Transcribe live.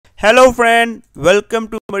Hello friend, welcome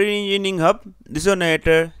to Marine Engineering Hub. This is your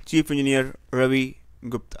narrator, Chief Engineer Ravi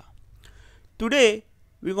Gupta. Today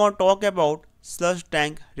we're going to talk about sludge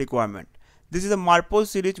tank requirement. This is a Marpol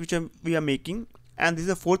series which we are making, and this is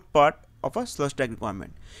the fourth part of a sludge tank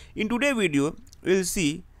requirement. In today's video, we will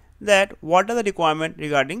see that what are the requirements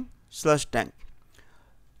regarding sludge tank.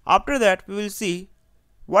 After that, we will see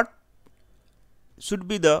what should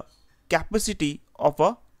be the capacity of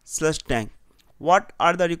a sludge tank. What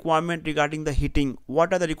are the requirements regarding the heating,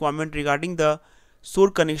 what are the requirements regarding the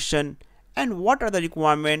source connection, and what are the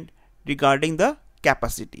requirements regarding the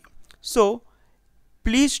capacity. So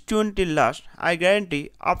please tune till last. I guarantee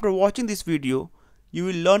after watching this video you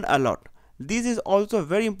will learn a lot. This is also a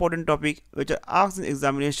very important topic which are asked in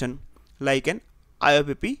examination, like an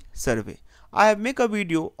IOPP survey. I have made a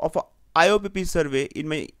video of a IOPP survey in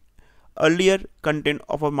my earlier content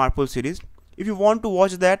of a Marpol series. If you want to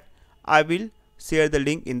watch that, I will share the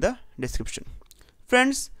link in the description.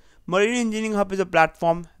 Friends, Marine Engineering Hub is a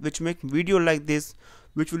platform which makes video like this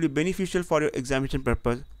which will be beneficial for your examination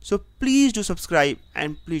purpose. So please do subscribe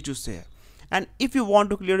and please do share. And if you want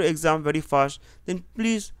to clear your exam very fast, then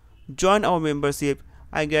please join our membership.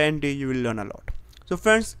 I guarantee you will learn a lot. So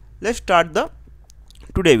friends, let's start the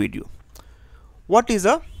today video. What is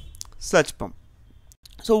a sludge pump?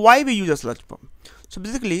 So why we use a sludge pump? So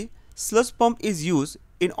basically, sludge pump is used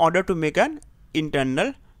in order to make an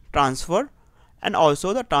internal transfer and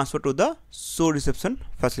also the transfer to the source reception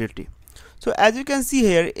facility. So as you can see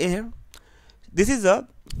here, this is a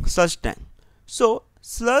sludge tank. So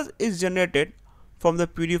sludge is generated from the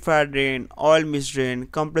purifier drain, oil mist drain,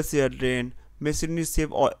 compressed air drain, machinery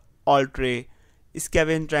safe oil tray,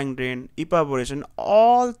 scavenge tank drain, evaporation.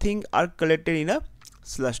 All things are collected in a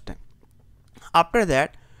sludge tank. After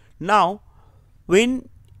that, now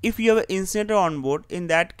if you have an incinerator on board, in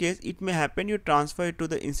that case it may happen you transfer it to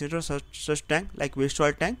the incinerator sludge tank like waste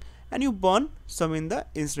oil tank, and you burn some in the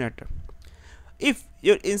incinerator. If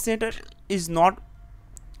your incinerator is not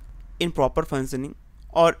in proper functioning,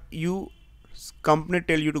 or you company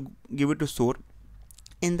tell you to give it to source,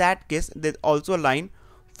 in that case there's also a line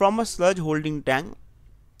from a sludge holding tank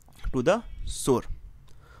to the source.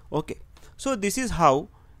 Okay, so this is how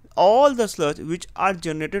all the sludge which are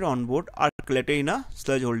generated on board are collected in a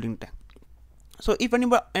sludge holding tank. So if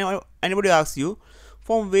anybody asks you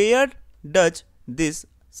from where does this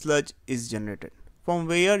sludge is generated, from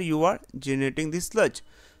where you are generating this sludge,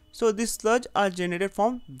 so this sludge are generated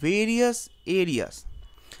from various areas.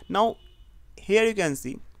 Now here you can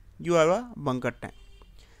see you have a bunker tank.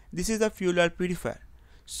 This is the fuel oil purifier.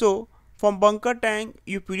 So from bunker tank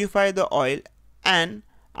you purify the oil, and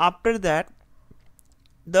after that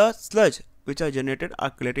the sludge which are generated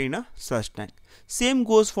are collected in a sludge tank. Same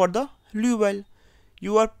goes for the lube oil.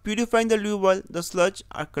 You are purifying the lube oil, the sludge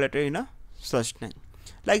are collected in a sludge tank.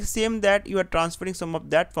 Like same that you are transferring some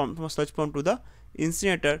of that from a sludge pump to the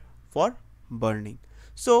incinerator for burning.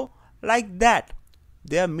 So like that,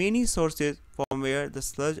 there are many sources from where the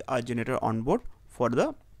sludge are generated on board for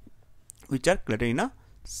the which are collected in a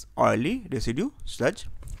oily residue sludge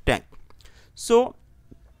tank. So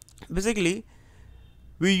basically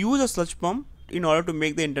we use a sludge pump in order to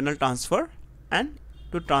make the internal transfer and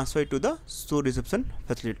to transfer it to the source reception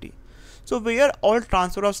facility. So where all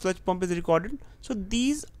transfer of sludge pump is recorded, so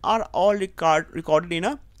these are all recorded in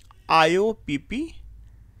a IOPP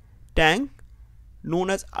tank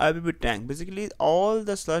known as IOPP tank. Basically all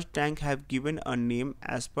the sludge tank have given a name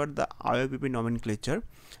as per the IOPP nomenclature,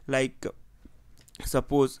 like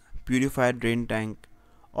suppose purifier drain tank,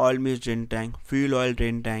 oil mist drain tank, fuel oil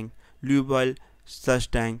drain tank, lube oil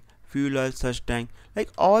sludge tank, fuel oil sludge tank, like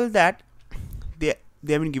all that they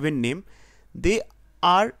have been given name. They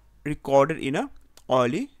are recorded in a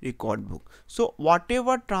oily record book. So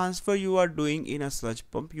whatever transfer you are doing in a sludge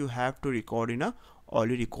pump, you have to record in a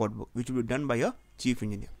oily record book, which will be done by a chief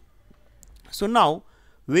engineer. So now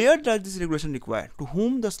where does this regulation require? To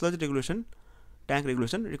whom the sludge regulation tank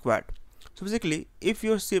regulation required? So basically if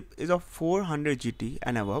your ship is of 400 GT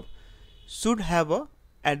and above, should have a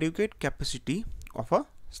adequate capacity of a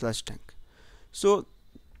sludge tank. So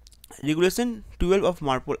Regulation-12 of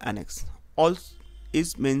Marpol Annex also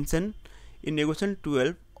is mentioned in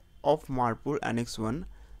Regulation-12 of Marpol Annex-1.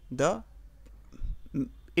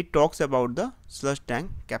 It talks about the sludge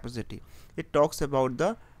tank capacity. It talks about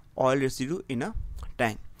the oil residue in a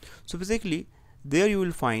tank. So basically there you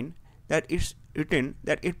will find that it's written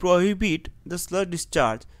that it prohibits the sludge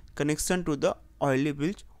discharge connection to the oily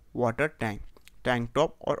bilge water tank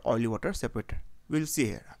top or oily water separator. We'll see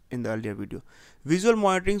here in the earlier video. Visual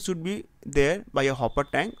monitoring should be there by a hopper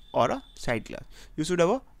tank or a side glass. You should have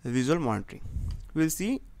a visual monitoring. We'll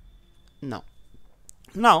see Now,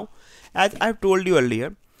 now as I've told you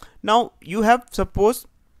earlier, now you have suppose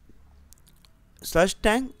sludge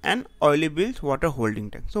tank and oily bilge water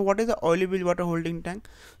holding tank. So what is the oily bilge water holding tank?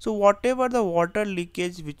 So whatever the water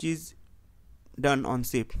leakage which is done on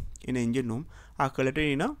ship in an engine room are collected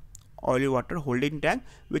in a oily water holding tank,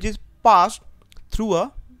 which is passed through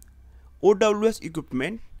a OWS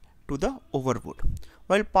equipment to the overboard.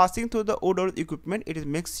 While passing through the OWS equipment, it is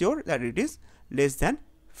makes sure that it is less than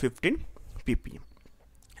 15 ppm.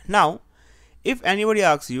 Now, if anybody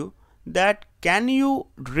asks you that can you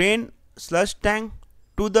drain sludge tank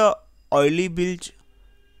to the oily bilge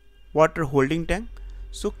water holding tank,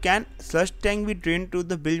 so can sludge tank be drained to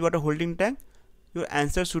the bilge water holding tank? Your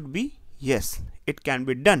answer should be yes, it can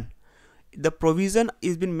be done. The provision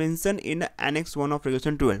is been mentioned in Annex 1 of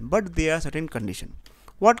Regulation-12, but there are certain conditions.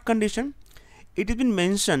 What condition? It has been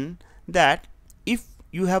mentioned that if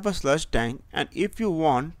you have a sludge tank and if you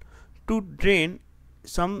want to drain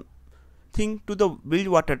something to the bilge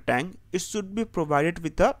water tank, it should be provided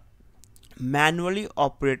with a manually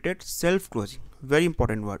operated self-closing. Very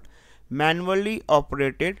important word. Manually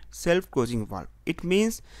operated self-closing valve. It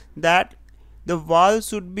means that the valve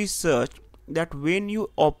should be such that when you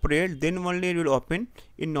operate, then only it will open.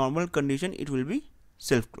 In normal condition, it will be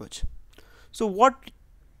self-close. So what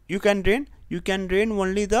you can drain? You can drain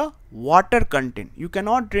only the water content. You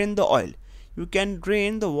cannot drain the oil. You can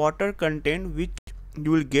drain the water content which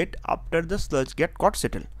you will get after the sludge got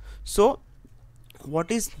settled. So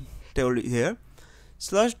what is told here?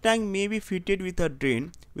 Sludge tank may be fitted with a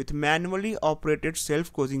drain with manually operated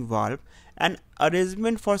self-closing valve and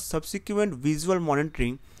arrangement for subsequent visual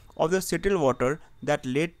monitoring of the settled water that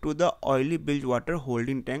led to the oily bilge water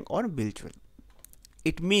holding tank or bilge well.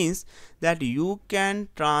 It means that you can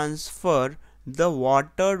transfer the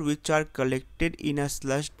water which are collected in a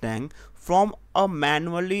sludge tank from a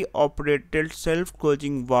manually operated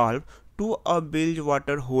self-closing valve to a bilge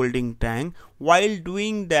water holding tank. While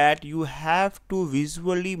doing that, you have to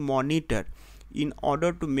visually monitor in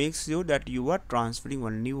order to make sure that you are transferring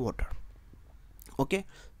only water. Okay,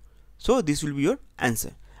 so this will be your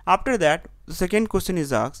answer. After that, the second question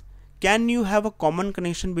is asked, can you have a common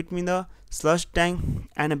connection between the sludge tank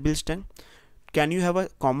and a bilge tank? Can you have a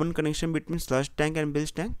common connection between sludge tank and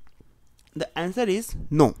bilge tank? The answer is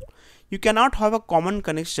no. You cannot have a common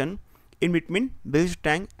connection in between bilge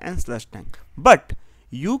tank and sludge tank, but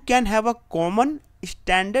you can have a common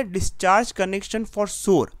standard discharge connection for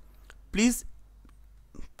shore. Please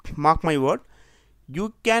mark my word.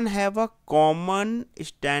 You can have a common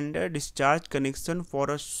standard discharge connection for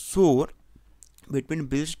a shore between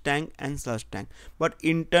bilge tank and sludge tank, but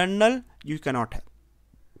internal you cannot have.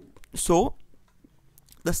 So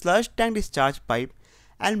the sludge tank discharge pipe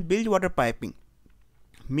and bilge water piping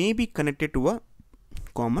may be connected to a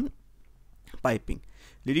common piping,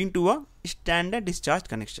 leading to a standard discharge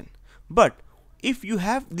connection. But if you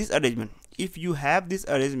have this arrangement,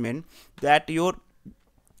 that your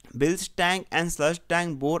bilge tank and sludge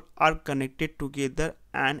tank both are connected together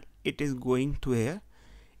and it is going to here,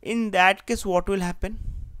 in that case what will happen?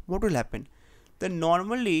 Then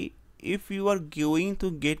normally if you are going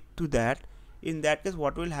to get to that, in that case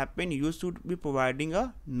what will happen? You should be providing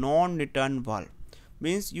a non-return valve.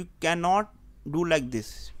 Means you cannot do like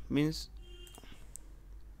this. Means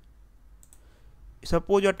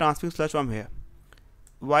suppose you are transferring sludge from here.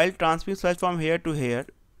 While transferring sludge from here to here,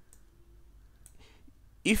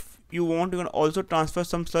 if you want, you can also transfer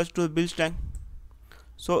some sludge to the bilge tank.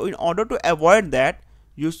 So in order to avoid that,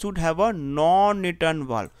 you should have a non-return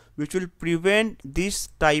valve which will prevent this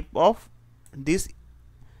type of this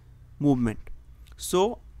movement.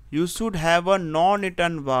 So you should have a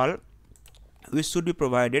non-return valve which should be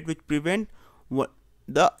provided, which prevent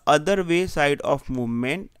the other way side of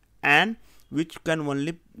movement and which can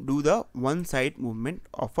only do the one side movement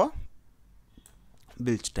of a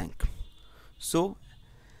bilge tank. So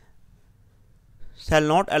shall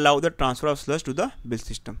not allow the transfer of sludge to the bilge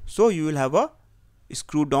system. So you will have a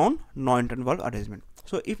screw down non-return valve arrangement.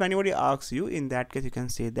 So if anybody asks you, in that case you can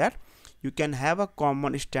say that you can have a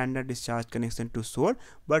common standard discharge connection to shore,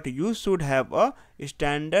 but you should have a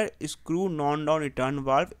standard screw non-down return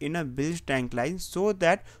valve in a bilge tank line, so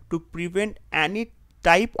that to prevent any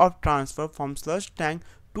type of transfer from sludge tank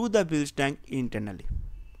to the bilge tank internally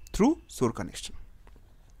through shore connection.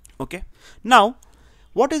 Okay, now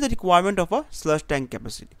what is the requirement of a sludge tank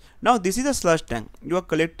capacity? Now this is a sludge tank. You are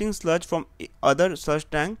collecting sludge from other sludge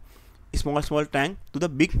tank, small tank, to the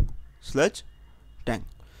big sludge tank.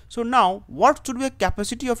 So now what should be the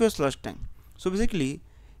capacity of your sludge tank? So basically,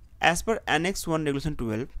 as per Annex 1 Regulation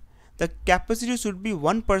 12, the capacity should be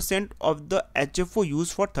 1% of the HFO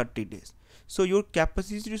used for 30 days. So your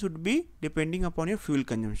capacity should be depending upon your fuel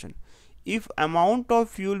consumption. If amount of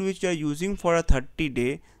fuel which you are using for a 30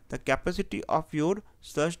 day, the capacity of your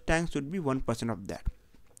sludge tank should be 1% of that.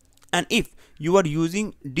 And if you are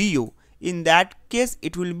using DO, in that case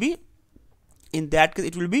it will be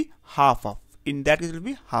half of. In that case it will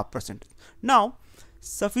be half percent. Now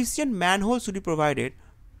sufficient manhole should be provided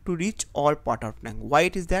to reach all part of tank. Why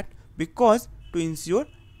it is that? Because to ensure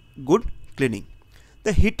good cleaning.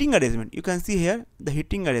 The heating arrangement, you can see here the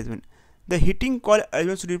heating arrangement. The heating coil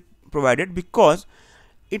arrangement should be provided because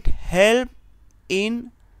it helps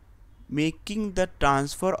in making the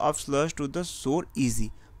transfer of sludge to the source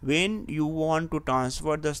easy. When you want to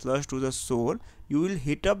transfer the sludge to the source, you will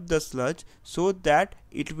heat up the sludge so that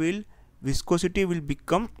viscosity will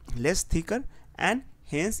become less thicker and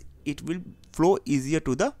hence it will flow easier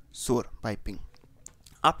to the source piping.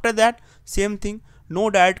 After that, same thing,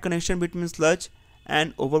 no direct connection between sludge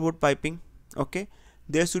and overwood piping. Okay,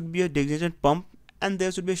 there should be a degradation pump and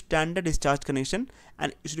there should be a standard discharge connection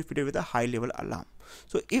and it should be fitted with a high level alarm.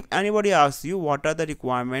 So if anybody asks you what are the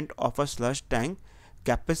requirement of a sludge tank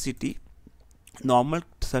capacity, normal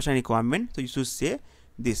sludge tank requirement, so you should say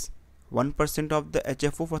this: 1% of the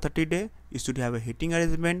HFO for 30 days, you should have a heating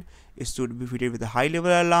arrangement, it should be fitted with a high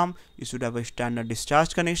level alarm, you should have a standard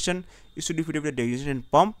discharge connection, it should be fitted with a degradation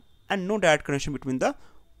pump, and no direct connection between the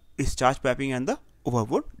discharge piping and the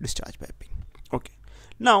overwood discharge piping. Okay,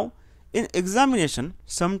 now in examination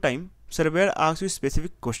sometime surveyor asks you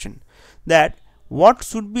specific question that what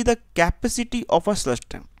should be the capacity of a sludge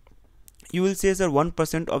tank. You will say, sir,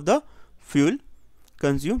 1% of the fuel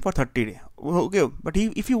consumed for 30 days. Okay, but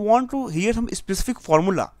if you want to hear some specific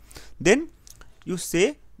formula, then you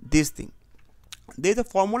say this thing. There is a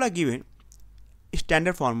formula given,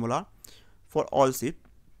 standard formula for all ship.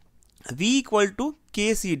 V equal to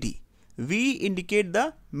KCD. V indicate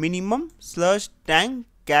the minimum sludge tank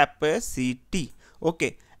capacity.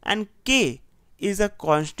 Okay, and K is a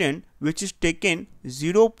constant which is taken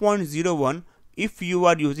 0.01 if you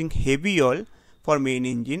are using heavy oil for main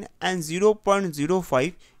engine and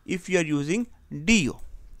 0.05 if you are using DO.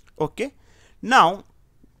 Okay, now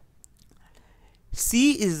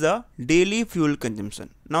C is the daily fuel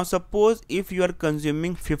consumption. Now suppose if you are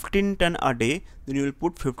consuming 15 ton a day, then you will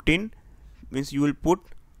put 15, means you will put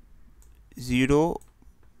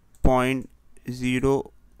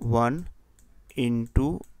 0.01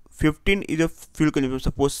 into 15 is a fuel consumption.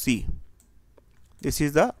 Suppose C, this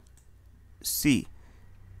is the C,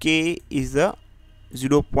 K is the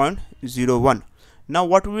 0.01. Now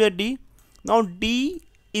what will be a D? Now D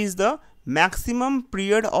is the maximum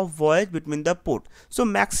period of voyage between the port. So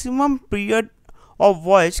maximum period of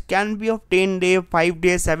voyage can be of 10 days, 5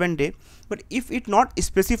 days, 7 days, but if it not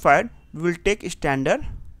specified, we will take standard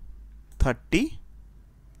 30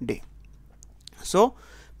 day. So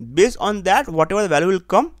based on that, whatever the value will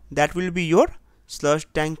come, that will be your sludge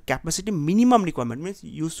tank capacity minimum requirement. Means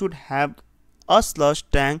you should have a sludge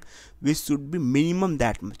tank which should be minimum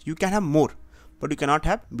that much. You can have more, but you cannot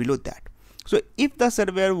have below that. So if the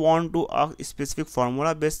surveyor want to ask a specific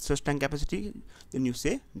formula based sludge tank capacity, then you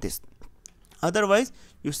say this. Otherwise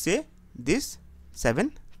you say this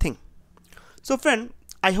 7 thing. So friend,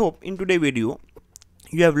 I hope in today's video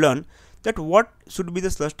you have learned that what should be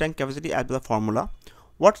the sludge tank capacity as per the formula,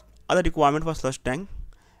 what are the requirements for sludge tank,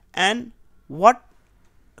 and what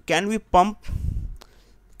can we pump,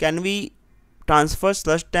 can we transfer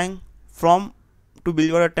sludge tank from to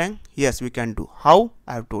bilge water tank? Yes, we can do. How?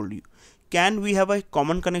 I have told you. Can we have a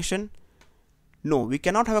common connection? No, we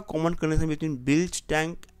cannot have a common connection between bilge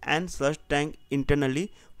tank and sludge tank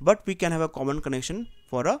internally, but we can have a common connection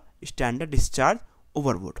for a standard discharge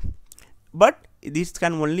overwood. But this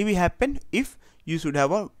can only be happen if you should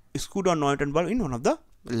have a screw down Norton valve in one of the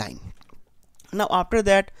line. Now after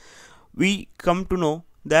that, we come to know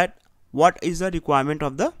that what is the requirement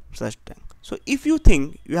of the sludge tank. So if you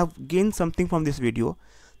think you have gained something from this video,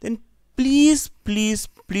 then please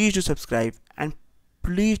do subscribe and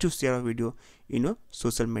please do share our video in a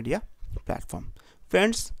social media platform.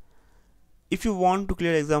 Friends, if you want to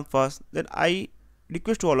clear exam fast, then I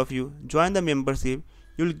request to all of you, join the membership.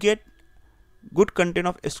 You will get good content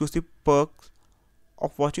of exclusive perks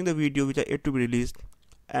of watching the video which are yet to be released,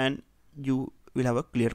 and you will have a clear